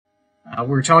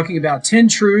We're talking about 10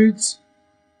 truths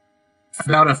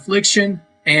about affliction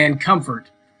and comfort.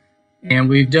 And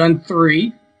we've done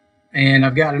 3, and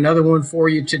I've got another one for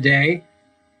you today.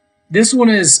 This one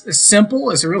is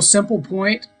simple. It's a real simple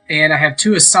point, and I have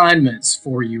 2 assignments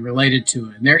for you related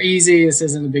to it. And they're easy. This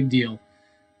isn't a big deal.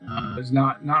 It's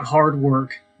not hard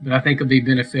work, but I think it'll be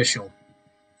beneficial.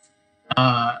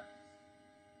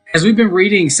 As we've been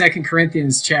reading 2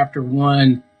 Corinthians chapter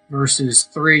 1, verses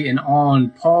 3 and on,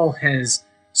 Paul has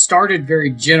started very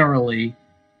generally,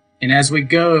 and as we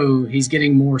go, he's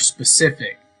getting more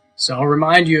specific. So I'll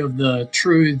remind you of the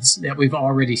truths that we've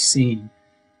already seen.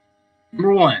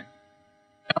 Number 1,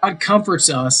 God comforts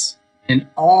us in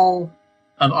all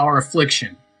of our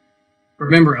affliction.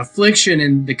 Remember, affliction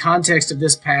in the context of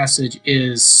this passage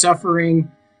is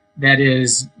suffering that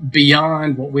is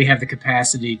beyond what we have the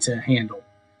capacity to handle.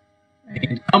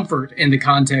 And comfort in the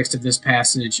context of this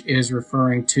passage is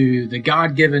referring to the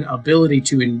God-given ability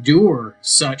to endure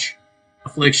such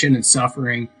affliction and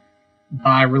suffering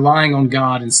by relying on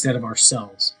God instead of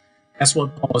ourselves. That's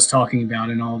what Paul is talking about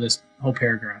in all this whole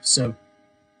paragraph. So,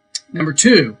 number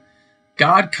 2,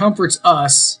 God comforts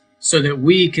us so that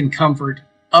we can comfort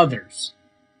others.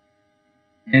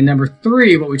 And number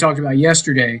 3, what we talked about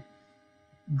yesterday,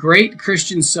 great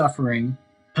Christian suffering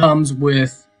comes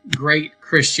with great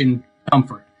Christian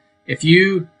comfort. If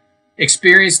you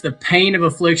experience the pain of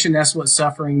affliction, that's what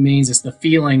suffering means. It's the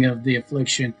feeling of the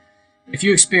affliction. If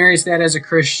you experience that as a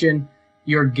Christian,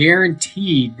 you're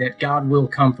guaranteed that God will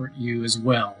comfort you as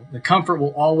well. The comfort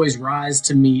will always rise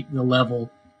to meet the level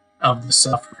of the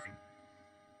suffering.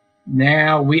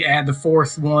 Now we add the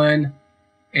 4th one,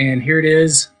 and here it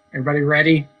is. Everybody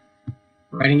ready?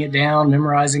 Writing it down,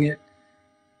 memorizing it.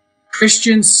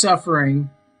 Christian suffering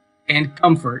and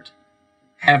comfort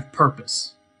have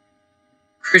purpose.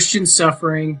 Christian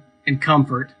suffering and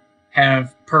comfort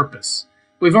have purpose.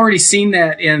 We've already seen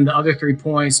that in the other 3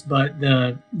 points, but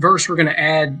the verse we're going to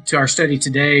add to our study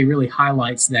today really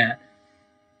highlights that.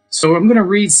 So I'm going to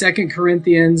read 2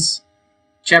 Corinthians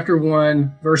chapter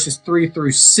 1, verses 3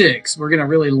 through 6. We're going to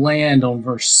really land on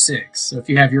verse 6. So if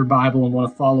you have your Bible and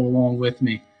want to follow along with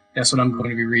me, that's what I'm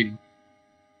going to be reading.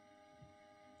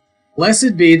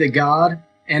 Blessed be the God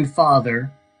and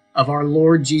Father of our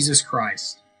Lord Jesus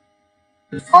Christ,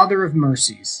 the Father of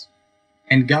mercies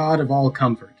and God of all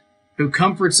comfort, who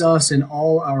comforts us in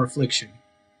all our affliction,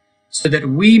 so that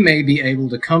we may be able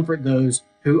to comfort those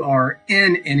who are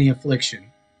in any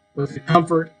affliction with the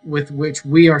comfort with which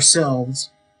we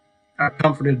ourselves are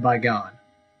comforted by God.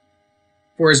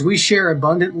 For as we share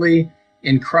abundantly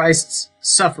in Christ's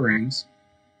sufferings,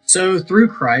 so through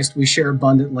Christ we share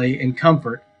abundantly in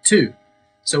comfort too.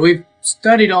 So we've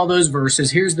studied all those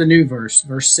verses. Here's the new verse,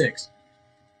 verse 6.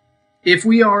 If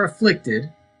we are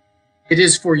afflicted, it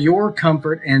is for your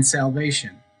comfort and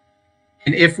salvation.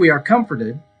 And if we are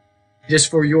comforted, it is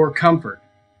for your comfort,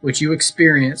 which you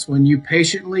experience when you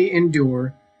patiently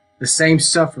endure the same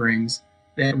sufferings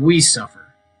that we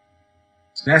suffer.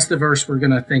 So that's the verse we're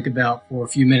going to think about for a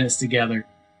few minutes together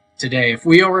today. If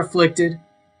we are afflicted,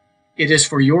 it is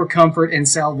for your comfort and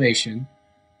salvation.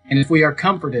 And if we are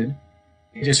comforted,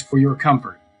 it is for your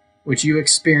comfort, which you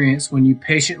experience when you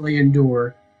patiently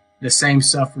endure the same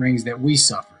sufferings that we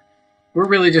suffer. We're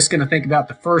really just going to think about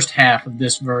the first half of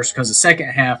this verse because the second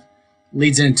half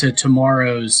leads into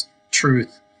tomorrow's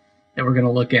truth that we're going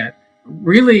to look at.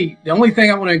 Really, the only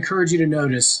thing I want to encourage you to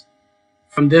notice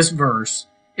from this verse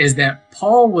is that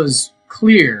Paul was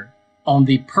clear on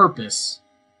the purpose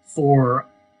for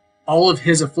all of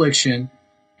his affliction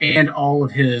and all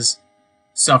of his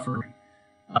suffering.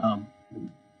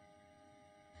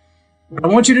 What I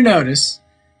want you to notice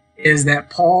is that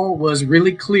Paul was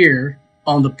really clear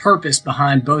on the purpose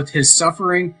behind both his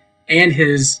suffering and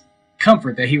his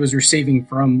comfort that he was receiving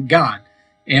from God.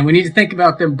 And we need to think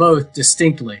about them both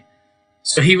distinctly.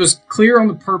 So he was clear on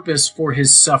the purpose for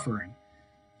his suffering.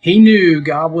 He knew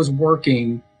God was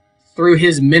working through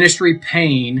his ministry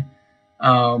pain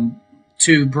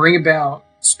to bring about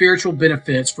spiritual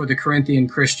benefits for the Corinthian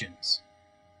Christians.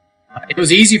 It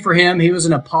was easy for him. He was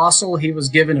an apostle. He was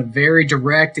given a very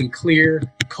direct and clear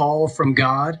call from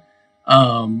God.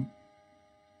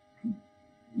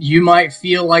 You might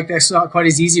feel like that's not quite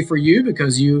as easy for you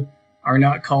because you are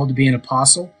not called to be an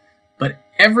apostle. But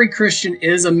every Christian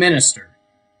is a minister,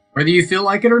 whether you feel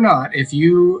like it or not. If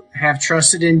you have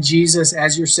trusted in Jesus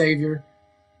as your Savior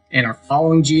and are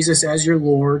following Jesus as your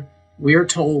Lord, we are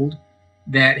told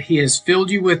that he has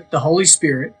filled you with the Holy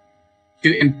Spirit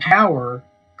to empower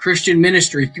Christian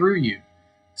ministry through you.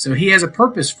 So he has a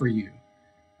purpose for you.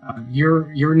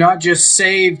 You're not just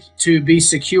saved to be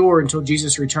secure until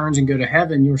Jesus returns and go to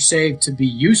heaven. You're saved to be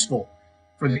useful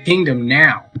for the kingdom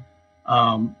now.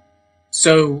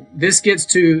 So this gets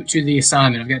to the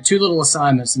assignment. I've got two little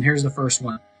assignments, and here's the first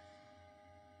one.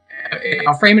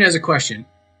 I'll frame it as a question.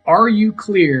 Are you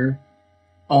clear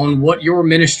on what your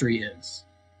ministry is?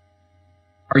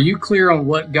 Are you clear on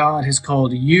what God has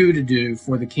called you to do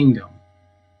for the kingdom?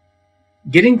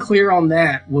 Getting clear on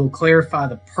that will clarify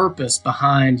the purpose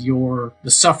behind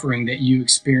the suffering that you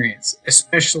experience,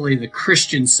 especially the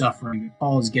Christian suffering that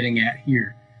Paul is getting at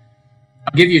here.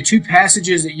 I'll give you two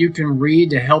passages that you can read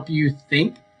to help you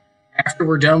think after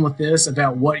we're done with this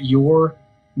about what your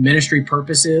ministry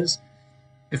purpose is.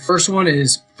 The first one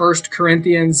is 1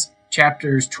 Corinthians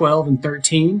chapters 12 and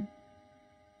 13.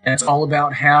 That's all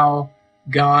about how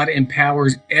God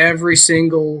empowers every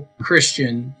single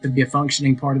Christian to be a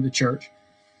functioning part of the church.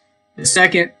 The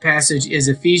second passage is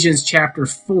Ephesians chapter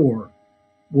 4,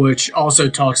 which also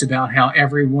talks about how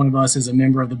every one of us is a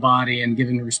member of the body and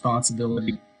given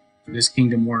responsibility for this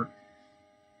kingdom work.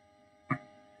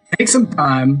 Take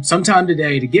sometime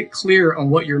today to get clear on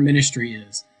what your ministry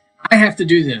is. I have to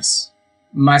do this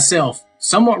myself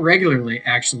somewhat regularly,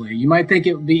 actually. You might think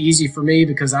it would be easy for me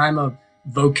because I'm a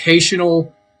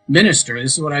vocational minister.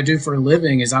 This is what I do for a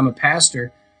living, is I'm a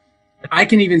pastor. But I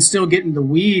can even still get in the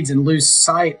weeds and lose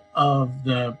sight of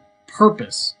the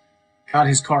purpose God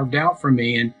has carved out for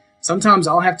me. And sometimes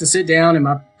I'll have to sit down in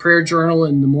my prayer journal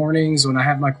in the mornings when I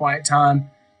have my quiet time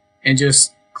and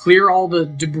just clear all the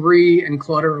debris and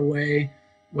clutter away,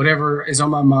 whatever is on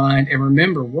my mind, and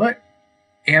remember, what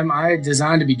am I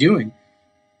designed to be doing?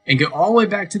 And go all the way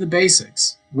back to the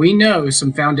basics. We know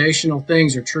some foundational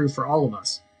things are true for all of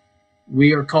us.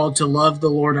 We are called to love the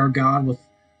Lord our God with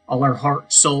all our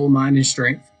heart, soul, mind, and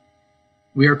strength.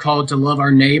 We are called to love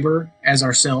our neighbor as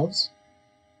ourselves.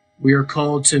 We are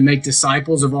called to make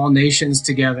disciples of all nations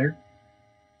together.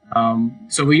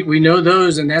 So we know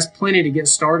those, and that's plenty to get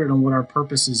started on what our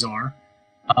purposes are.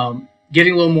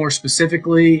 Getting a little more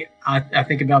specifically, I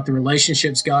think about the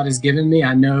relationships God has given me.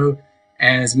 I know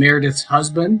as Meredith's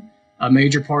husband, a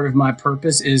major part of my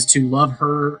purpose is to love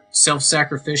her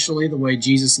self-sacrificially the way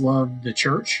Jesus loved the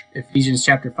church. Ephesians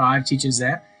chapter 5 teaches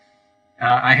that.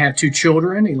 I have two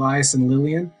children, Elias and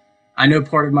Lillian. I know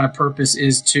part of my purpose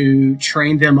is to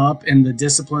train them up in the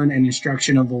discipline and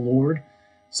instruction of the Lord.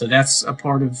 So that's a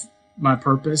part of my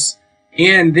purpose.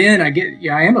 And then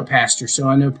I am a pastor, so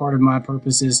I know part of my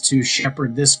purpose is to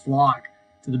shepherd this flock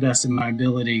to the best of my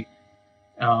ability.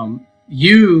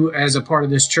 You, as a part of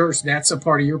this church, that's a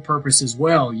part of your purpose as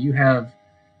well. You have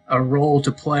a role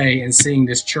to play in seeing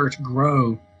this church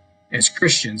grow as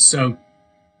Christians. So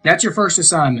that's your first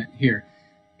assignment here.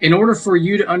 In order for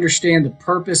you to understand the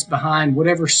purpose behind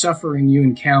whatever suffering you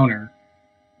encounter,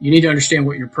 you need to understand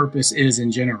what your purpose is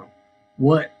in general.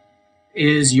 What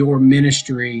is your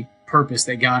ministry purpose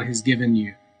that God has given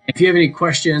you? If you have any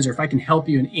questions, or if I can help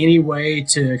you in any way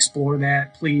to explore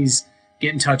that, please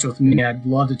get in touch with me. I'd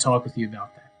love to talk with you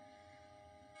about that.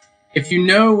 If you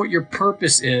know what your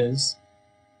purpose is,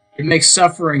 it makes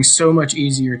suffering so much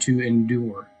easier to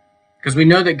endure, because we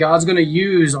know that God's going to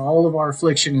use all of our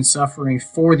affliction and suffering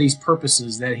for these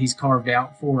purposes that he's carved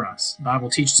out for us. The Bible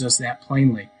teaches us that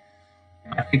plainly.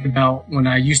 I think about when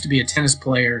I used to be a tennis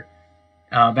player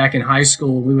back in high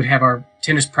school. We would have our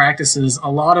tennis practices. A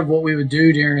lot of what we would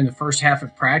do during the first half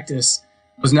of practice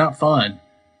was not fun.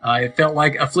 It felt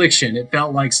like affliction. It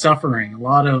felt like suffering, a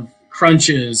lot of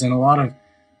crunches, and a lot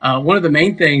of, one of the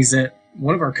main things that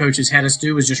one of our coaches had us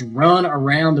do was just run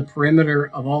around the perimeter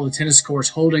of all the tennis courts,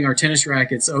 holding our tennis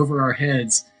rackets over our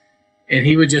heads. And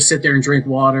he would just sit there and drink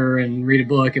water and read a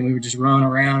book, and we would just run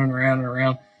around and around and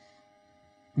around.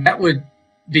 That would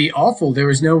be awful. There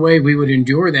was no way we would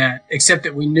endure that, except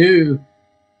that we knew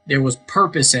there was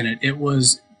purpose in it. It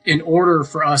was in order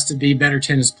for us to be better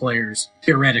tennis players,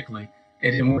 theoretically.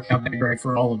 It didn't work out that great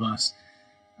for all of us.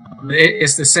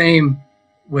 It's the same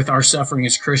with our suffering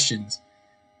as Christians.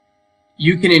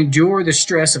 You can endure the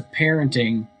stress of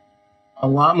parenting a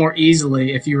lot more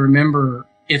easily if you remember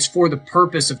it's for the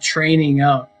purpose of training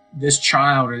up this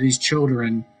child or these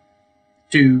children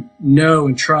to know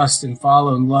and trust and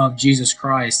follow and love Jesus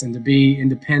Christ, and to be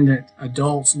independent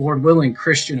adults, Lord willing,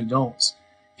 Christian adults.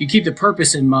 If you keep the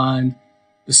purpose in mind,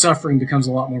 the suffering becomes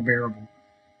a lot more bearable.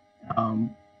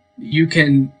 You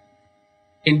can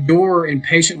endure in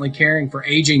patiently caring for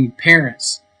aging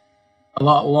parents a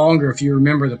lot longer if you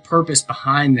remember the purpose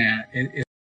behind that. It's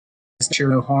to ensure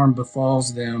no harm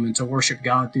befalls them and to worship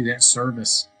God through that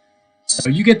service. So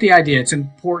you get the idea. It's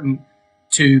important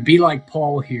to be like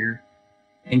Paul here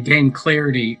and gain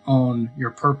clarity on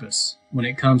your purpose when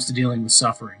it comes to dealing with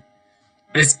suffering.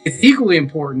 But it's equally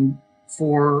important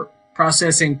for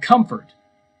processing comfort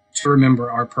to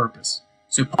remember our purpose.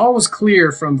 So Paul was clear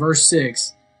from verse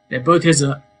 6 that both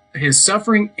his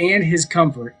suffering and his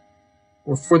comfort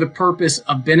were for the purpose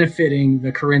of benefiting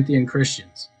the Corinthian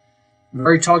Christians. We've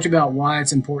already talked about why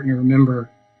it's important to remember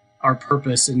our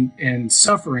purpose, and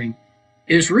suffering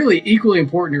is really equally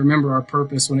important to remember our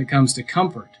purpose when it comes to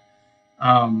comfort.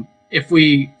 If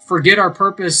we forget our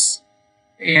purpose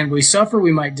and we suffer,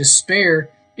 we might despair.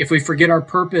 If we forget our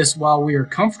purpose while we are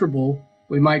comfortable,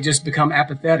 we might just become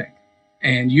apathetic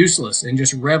and useless and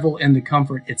just revel in the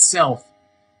comfort itself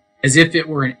as if it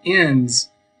were an ends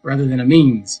rather than a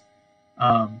means.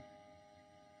 I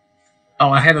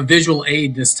have a visual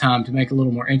aid this time to make it a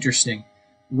little more interesting.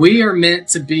 We are meant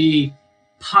to be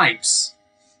pipes,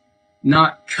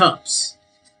 not cups.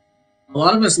 A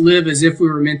lot of us live as if we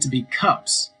were meant to be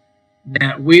cups,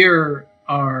 that we are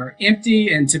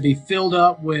empty and to be filled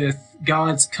up with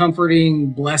God's comforting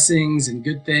blessings and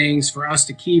good things for us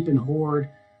to keep and hoard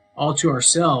all to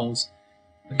ourselves.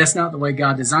 But that's not the way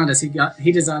God designed us.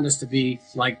 He designed us to be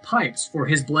like pipes for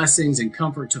his blessings and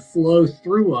comfort to flow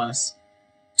through us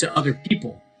to other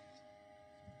people.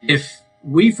 If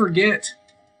we forget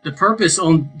the purpose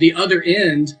on the other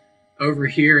end over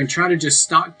here and try to just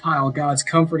stockpile God's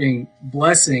comforting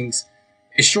blessings,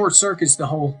 it short circuits the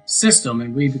whole system,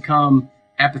 and we become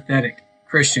apathetic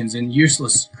Christians and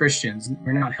useless Christians.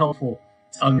 We're not helpful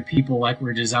to other people like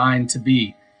we're designed to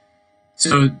be.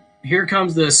 So here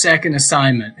comes the second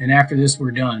assignment, and after this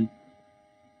we're done.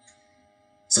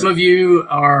 Some of you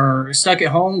are stuck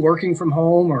at home, working from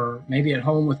home, or maybe at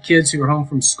home with kids who are home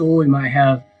from school. You might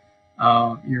have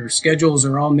your schedules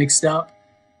are all mixed up,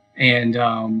 and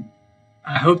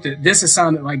I hope that this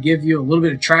assignment might give you a little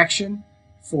bit of traction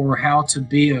for how to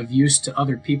be of use to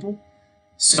other people.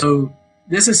 So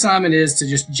this assignment is to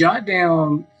just jot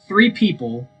down 3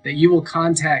 people that you will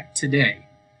contact today.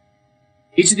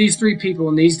 Each of these 3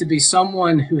 people needs to be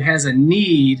someone who has a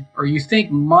need or you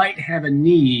think might have a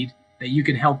need that you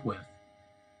can help with.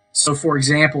 So for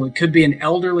example, it could be an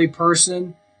elderly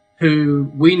person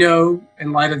who we know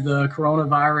in light of the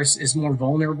coronavirus is more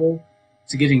vulnerable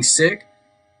to getting sick.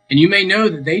 And you may know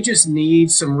that they just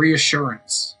need some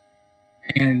reassurance.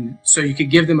 And so you could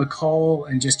give them a call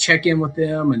and just check in with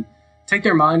them and take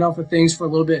their mind off of things for a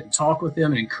little bit and talk with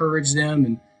them and encourage them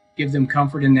and give them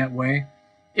comfort in that way.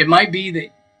 It might be that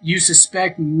you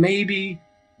suspect maybe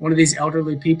one of these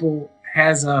elderly people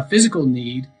has a physical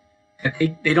need that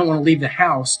they don't want to leave the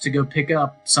house to go pick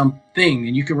up something,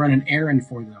 and you can run an errand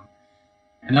for them.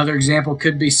 Another example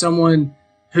could be someone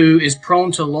who is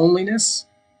prone to loneliness,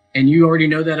 and you already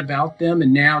know that about them,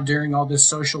 and now during all this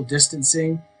social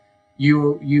distancing,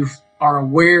 you are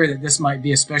aware that this might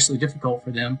be especially difficult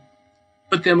for them.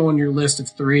 Put them on your list of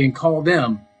 3 and call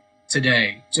them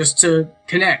today just to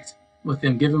connect with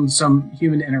them, give them some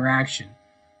human interaction.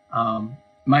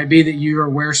 Might be that you are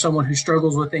aware of someone who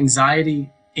struggles with anxiety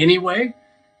anyway,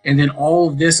 and then all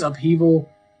of this upheaval,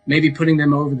 maybe putting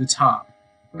them over the top.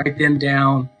 Write them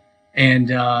down and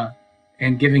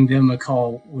giving them a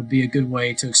call would be a good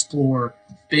way to explore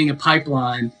being a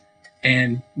pipeline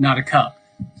and not a cup.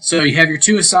 So you have your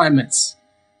 2 assignments.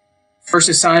 First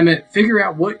assignment, figure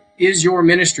out what is your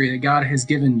ministry that God has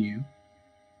given you.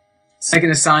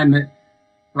 Second assignment,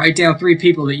 write down 3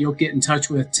 people that you'll get in touch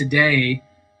with today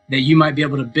that you might be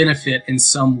able to benefit in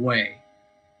some way.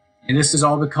 And this is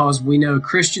all because we know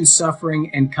Christian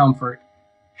suffering and comfort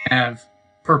have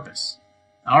purpose.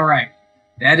 All right,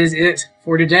 that is it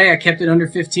for today. I kept it under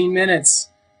 15 minutes.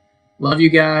 Love you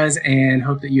guys and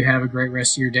hope that you have a great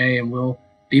rest of your day, and we'll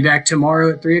be back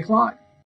tomorrow at 3 o'clock.